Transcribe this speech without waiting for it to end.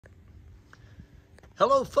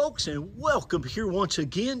Hello folks, and welcome here once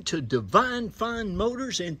again to Divine Fine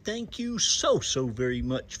Motors, and thank you so very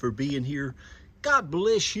much for being here. God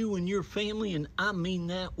bless you and your family, and I mean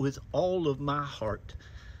that with all of my heart.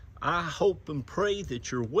 I hope and pray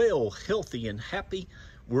that you're well, healthy, and happy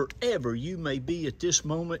wherever you may be at this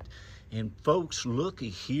moment. And folks, looky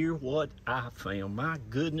here what I found. My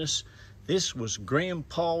goodness, this was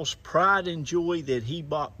Grandpa's pride and joy that he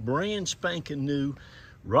bought brand spanking new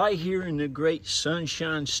right here in the great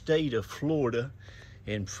sunshine state of Florida.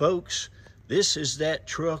 And folks, this is that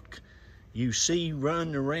truck you see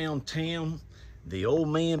running around town. The old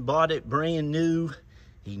man bought it brand new.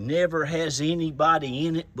 He never has anybody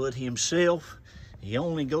in it but himself. He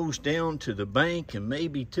only goes down to the bank and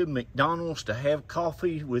maybe to McDonald's to have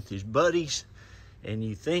coffee with his buddies. And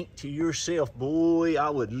you think to yourself, boy,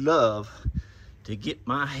 I would love to get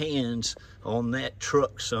my hands on that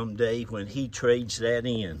truck someday when he trades that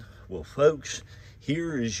in. Well, folks,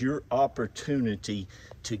 here is your opportunity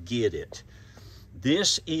to get it.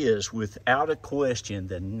 This is, without a question,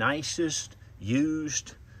 the nicest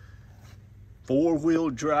used four-wheel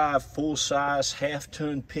drive, full-size,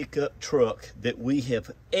 half-ton pickup truck that we have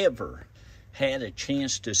ever had a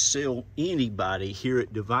chance to sell anybody here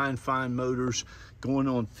at Divine Fine Motors, going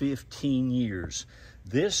on 15 years.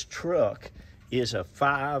 This truck is a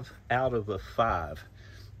 5 out of a 5.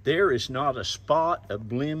 There is not a spot, a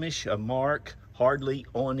blemish, a mark hardly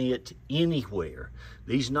on it anywhere.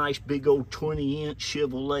 These nice big old 20-inch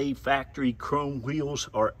Chevrolet factory chrome wheels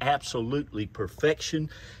are absolutely perfection.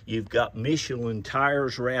 You've got Michelin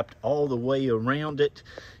tires wrapped all the way around it.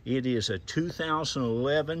 It is a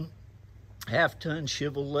 2011 half-ton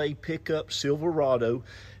Chevrolet pickup Silverado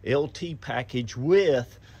LT package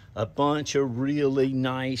with a bunch of really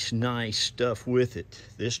nice stuff with it.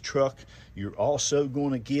 This truck, you're also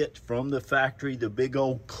going to get from the factory the big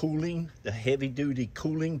old cooling, the heavy-duty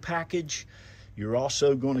cooling package. You're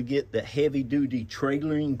also going to get the heavy-duty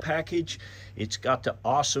trailering package. It's got the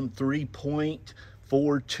awesome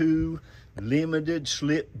 3.42 limited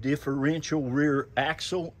slip differential rear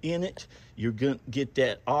axle in it. You're going to get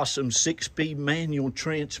that awesome 6-speed manual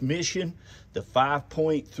transmission, the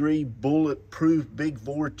 5.3 bulletproof big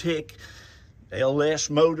Vortec LS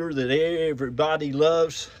motor that everybody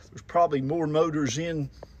loves. There's probably more motors in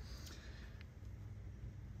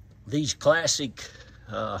these classic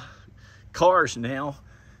cars now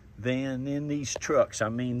than in these trucks. I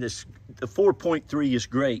mean, the 4.3 is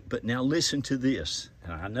great, but now listen to this.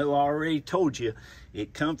 And I know I already told you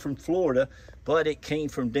it come from Florida, but it came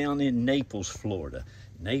from down in Naples, Florida.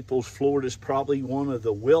 Naples, Florida is probably one of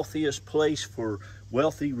the wealthiest place for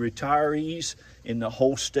wealthy retirees in the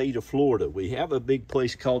whole state of Florida. We have a big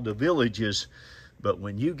place called the Villages, but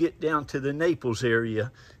when you get down to the Naples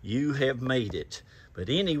area, you have made it. But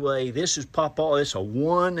anyway, this is Papa. It's a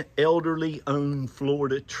one elderly-owned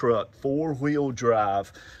Florida truck, four-wheel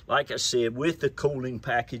drive. Like I said, with the cooling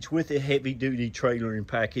package, with the heavy-duty trailering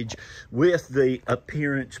package, with the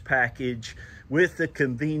appearance package, with the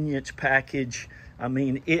convenience package. I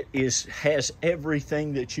mean, it has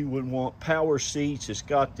everything that you would want. Power seats. It's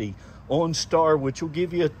got the ONSTAR, which will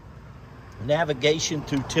give you navigation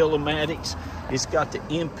through telematics. It's got the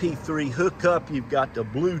MP3 hookup. You've got the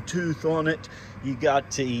Bluetooth on it. You got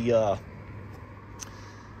the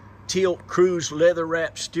tilt cruise leather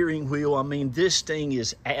wrap steering wheel. I mean, this thing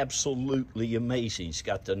is absolutely amazing. It's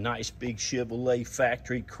got the nice big Chevrolet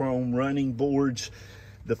factory chrome running boards.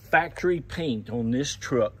 The factory paint on this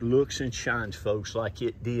truck looks and shines, folks, like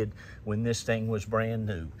it did when this thing was brand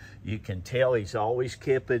new. You can tell he's always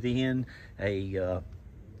kept it in a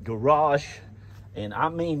garage, and I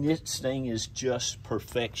mean, this thing is just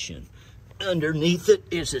perfection. Underneath it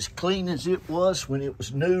is as clean as it was when it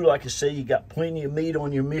was new. Like I say, you got plenty of meat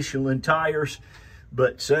on your Michelin tires,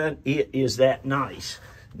 but son, it is that nice.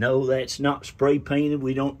 No, that's not spray painted.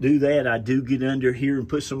 We don't do that. I do get under here and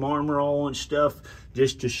put some armor all and stuff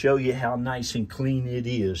just to show you how nice and clean it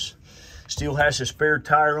is. Still has a spare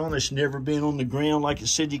tire on. It's never been on the ground. Like I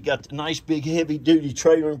said, you got the nice big heavy duty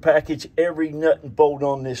trailering package. Every nut and bolt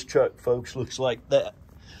on this truck, folks, looks like that.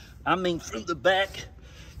 I mean, from the back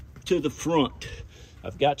to the front.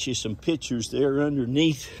 I've got you some pictures there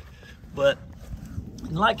underneath. But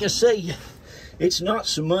like I say, it's not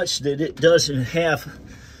so much that it doesn't have,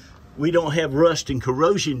 we don't have rust and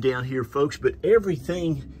corrosion down here, folks, but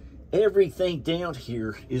everything down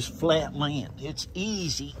here is flat land. It's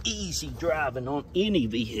easy driving on any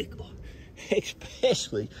vehicle,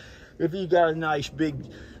 especially if you got a nice big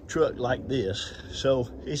truck like this. So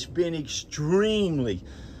it's been extremely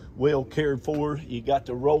well cared for. You got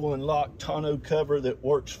the rolling lock tonneau cover that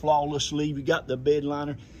works flawlessly. You got the bed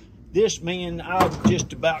liner. This man, I'll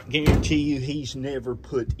just about guarantee you he's never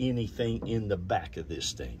put anything in the back of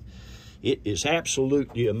this thing. It is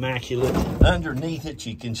absolutely immaculate. Underneath it,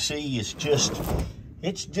 you can see it's just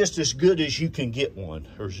as good as you can get one.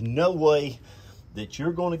 There's no way that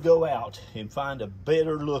you're going to go out and find a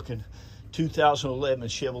better looking 2011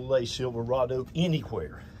 Chevrolet Silverado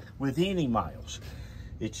anywhere with any miles.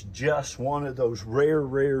 It's just one of those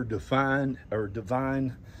rare divine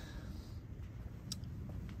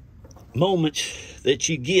moments that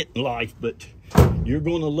you get in life, but you're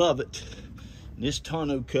going to love it. This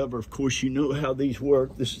tonneau cover, of course, you know how these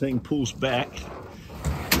work. This thing pulls back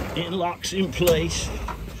and locks in place,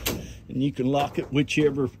 and you can lock it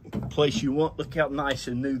whichever place you want. Look how nice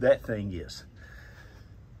and new that thing is.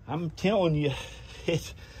 I'm telling you,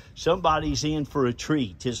 somebody's in for a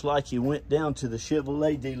treat. It's like you went down to the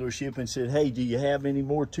Chevrolet dealership and said, hey, do you have any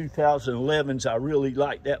more 2011s? I really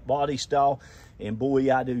like that body style. And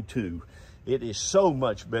boy, I do too. It is so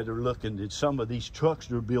much better looking than some of these trucks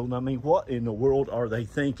they're building. I mean, what in the world are they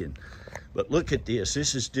thinking? But look at this.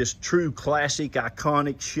 This is just true classic,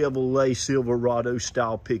 iconic Chevrolet Silverado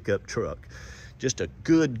style pickup truck. Just a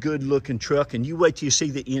good looking truck. And you wait till you see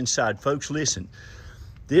the inside, folks. Listen,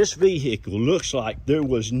 this vehicle looks like there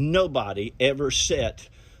was nobody ever sat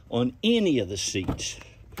on any of the seats.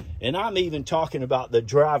 And I'm even talking about the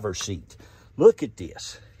driver's seat. Look at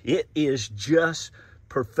this. It is just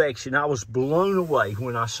perfection. I was blown away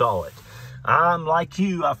when I saw it. I'm like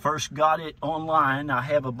you. I first got it online. I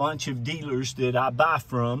have a bunch of dealers that I buy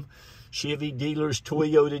from. Chevy dealers,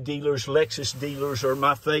 Toyota dealers, Lexus dealers are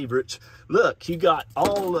my favorites. Look, you got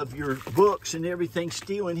all of your books and everything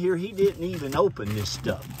still in here. He didn't even open this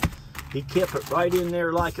stuff. He kept it right in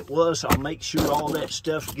there like it was. I'll make sure all that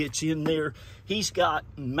stuff gets in there. He's got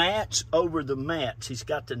mats over the mats. He's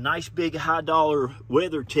got the nice big high dollar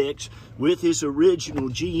WeatherTechs with his original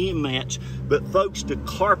GM mats. But folks, the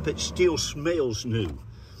carpet still smells new.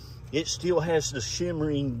 It still has the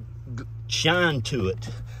shimmering shine to it.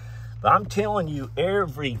 But I'm telling you,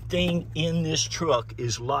 everything in this truck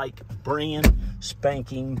is like brand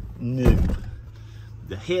spanking new.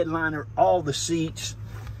 The headliner, all the seats,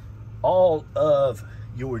 all of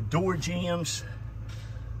your door jambs.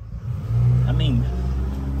 I mean,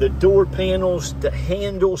 the door panels, the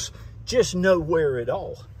handles, just nowhere at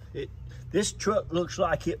all. This truck looks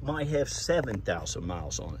like it might have 7,000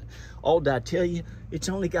 miles on it. All did I tell you? It's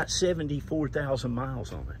only got 74,000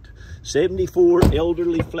 miles on it. 74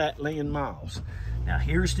 elderly flatland miles. Now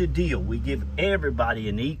here's the deal. We give everybody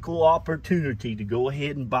an equal opportunity to go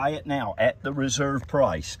ahead and buy it now at the reserve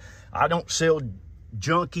price. I don't sell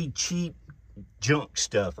junky, cheap junk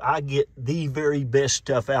stuff. I get the very best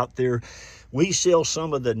stuff out there. We sell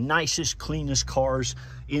some of the nicest, cleanest cars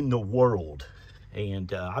in the world.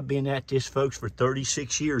 And I've been at this, folks, for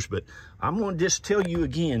 36 years. But I'm going to just tell you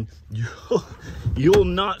again, you'll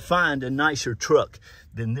not find a nicer truck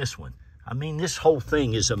than this one. I mean, this whole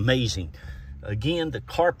thing is amazing. Again, the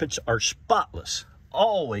carpets are spotless.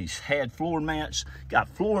 Always had floor mats. Got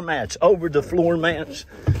floor mats over the floor mats.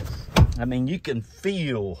 I mean, you can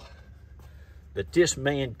feel that this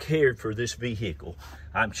man cared for this vehicle.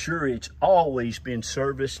 I'm sure it's always been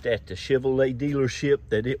serviced at the Chevrolet dealership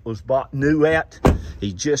that it was bought new at.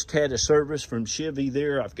 He just had a service from Chevy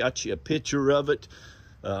there. I've got you a picture of it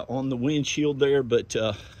on the windshield there. But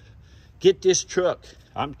get this truck.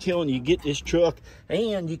 I'm telling you, get this truck.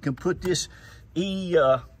 And you can put this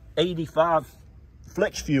E85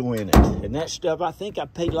 flex fuel in it. And that stuff, I think I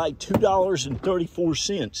paid like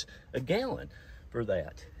 $2.34 a gallon for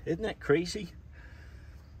that. Isn't that crazy?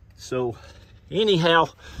 So anyhow,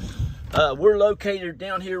 we're located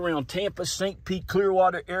down here around Tampa, St. Pete,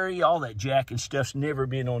 Clearwater area. All that jack and stuff's never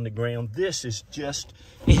been on the ground. This is just,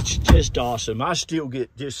 it's just awesome. I still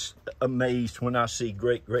get just amazed when I see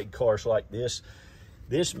great cars like this.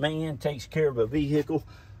 This man takes care of a vehicle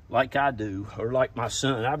like I do, or like my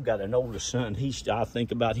son. I've got an older son. I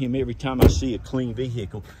think about him every time I see a clean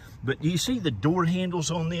vehicle. But do you see the door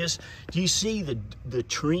handles on this? Do you see the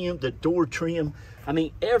trim, the door trim? I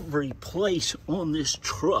mean, every place on this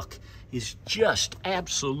truck is just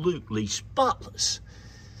absolutely spotless.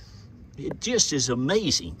 It just is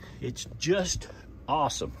amazing. It's just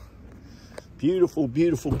awesome. Beautiful,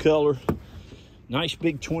 beautiful color. Nice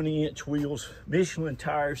big 20-inch wheels, Michelin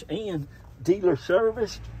tires, and dealer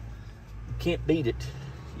serviced. You can't beat it.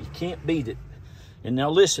 You can't beat it. And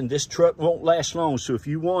now listen, this truck won't last long, so if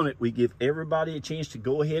you want it, we give everybody a chance to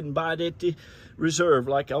go ahead and buy it at the reserve,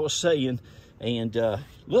 like I was saying. And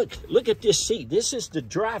look at this seat. This is the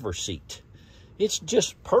driver's seat. It's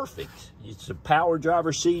just perfect. It's a power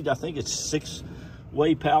driver seat. I think it's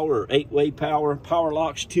 6-way power or 8-way power, power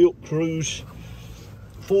locks, tilt cruise,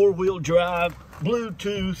 4-wheel drive,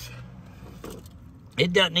 Bluetooth.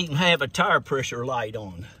 It doesn't even have a tire pressure light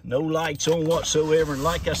on. No lights on whatsoever. And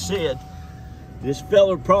like I said, this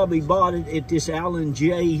fella probably bought it at this Alan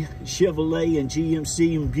J. Chevrolet and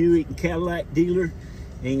GMC and Buick and Cadillac dealer.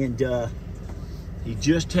 And he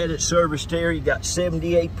just had it serviced there. He got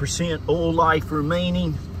 78% oil life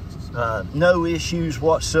remaining. No issues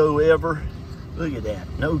whatsoever. Look at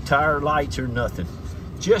that. No tire lights or nothing.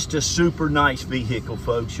 Just a super nice vehicle,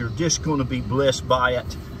 folks. You're just going to be blessed by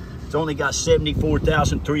it. It's only got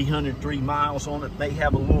 74,303 miles on it. They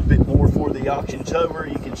have a little bit more for the auction's over.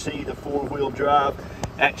 You can see the 4-wheel drive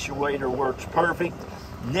actuator works perfect.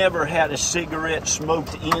 Never had a cigarette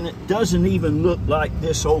smoked in it. Doesn't even look like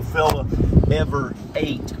this old fella ever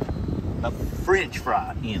ate a French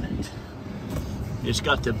fry in it. It's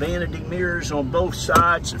got the vanity mirrors on both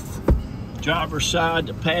sides, the driver's side,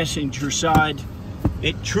 the passenger side.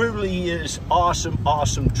 It truly is awesome,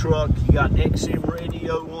 awesome truck. You got XM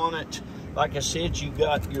radio on it. Like I said, you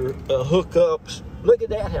got your hookups. Look at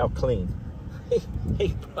that, how clean.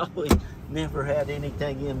 He probably never had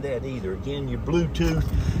anything in that either. Again, your Bluetooth.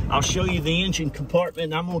 I'll show you the engine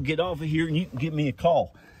compartment. I'm gonna get off of here and you can give me a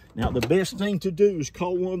call. Now, the best thing to do is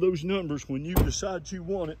call one of those numbers when you decide you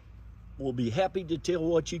want it. We'll be happy to tell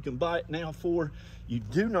what you can buy it now for. You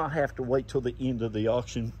do not have to wait till the end of the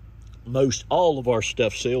auction. Most all of our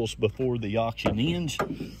stuff sells before the auction ends,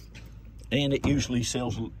 and it usually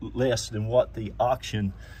sells less than what the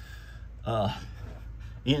auction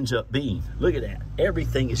ends up being. Look at that.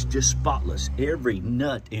 Everything is just spotless. Every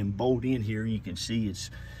nut and bolt in here, you can see it's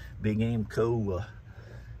big Amco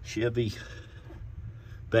Chevy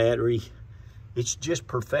battery. It's just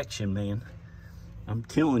perfection, man. I'm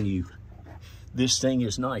telling you, this thing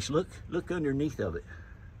is nice. Look underneath of it.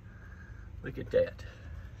 Look at that.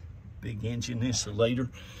 Big engine insulator.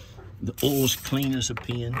 The oil's clean as a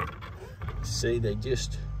pin. See, they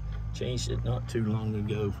just changed it not too long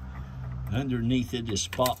ago. Underneath it is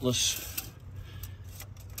spotless.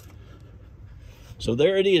 So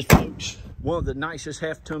there it is, folks. One of the nicest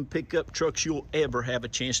half-ton pickup trucks you'll ever have a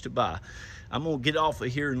chance to buy. I'm gonna get off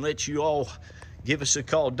of here and let you all give us a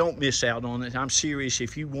call. Don't miss out on it. I'm serious.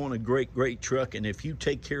 If you want a great, great truck, and if you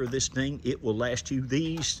take care of this thing, it will last you.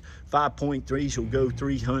 These 5.3s will go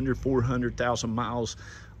 300, 400,000 miles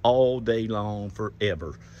all day long,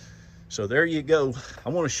 forever. So there you go. I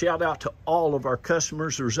want to shout out to all of our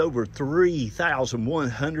customers. There's over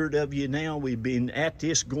 3,100 of you now. We've been at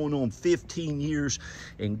this going on 15 years,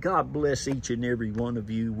 and God bless each and every one of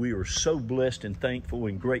you. We are so blessed and thankful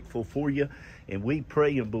and grateful for you, and we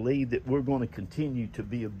pray and believe that we're going to continue to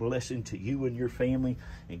be a blessing to you and your family,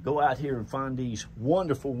 and go out here and find these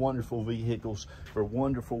wonderful, wonderful vehicles for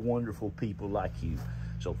wonderful, wonderful people like you.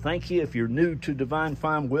 So thank you. If you're new to Divine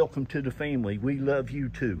Find, welcome to the family. We love you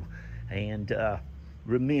too. And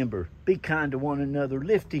remember, be kind to one another,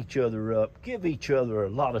 lift each other up, give each other a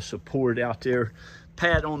lot of support out there,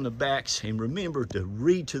 pat on the backs, and remember to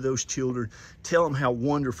read to those children. Tell them how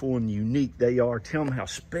wonderful and unique they are. Tell them how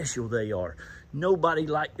special they are. Nobody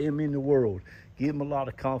like them in the world. Give them a lot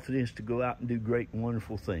of confidence to go out and do great and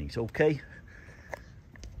wonderful things, okay?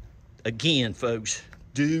 Again, folks,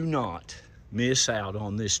 do not miss out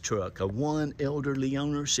on this truck. A one elderly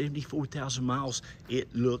owner, 74,000 miles.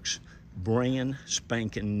 It looks brand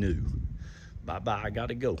spanking new. Bye-bye, I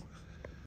gotta go.